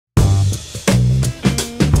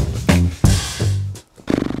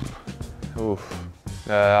Oof.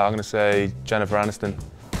 I'm going to say Jennifer Aniston.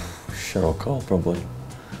 Shaul Cole, probably.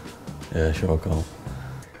 Yeah, Shaul Cole.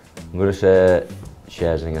 I'm going to say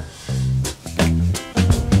Scherzinger.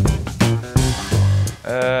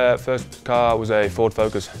 First car was a Ford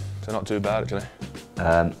Focus, so not too bad actually.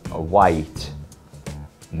 A white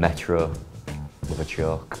Metro with a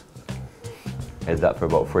choke. Had that for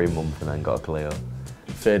about 3 months and then got a Clio.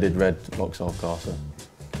 Faded red Vauxhall Corsa.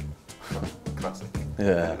 Classic.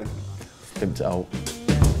 Yeah, pimped it out.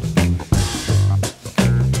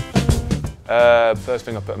 First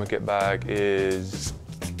thing I put in my kit bag is,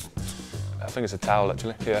 I think it's a towel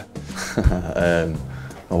actually, yeah.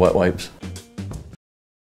 My wet wipes.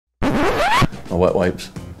 My wet wipes.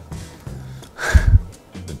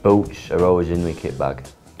 The boots are always in my kit bag,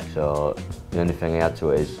 so the only thing I add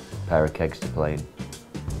to it is a pair of kegs to play in.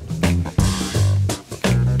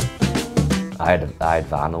 I had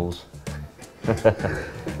vinyls.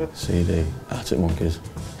 CD, Arctic Monkeys.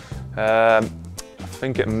 I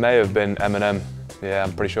think it may have been Eminem. Yeah,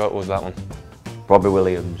 I'm pretty sure it was that one. Robbie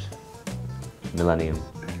Williams, Millennium.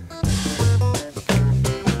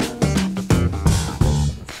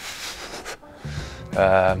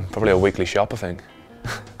 Probably a weekly shop, I think.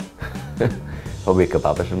 Probably a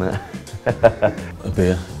kebab or something. A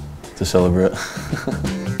beer to celebrate.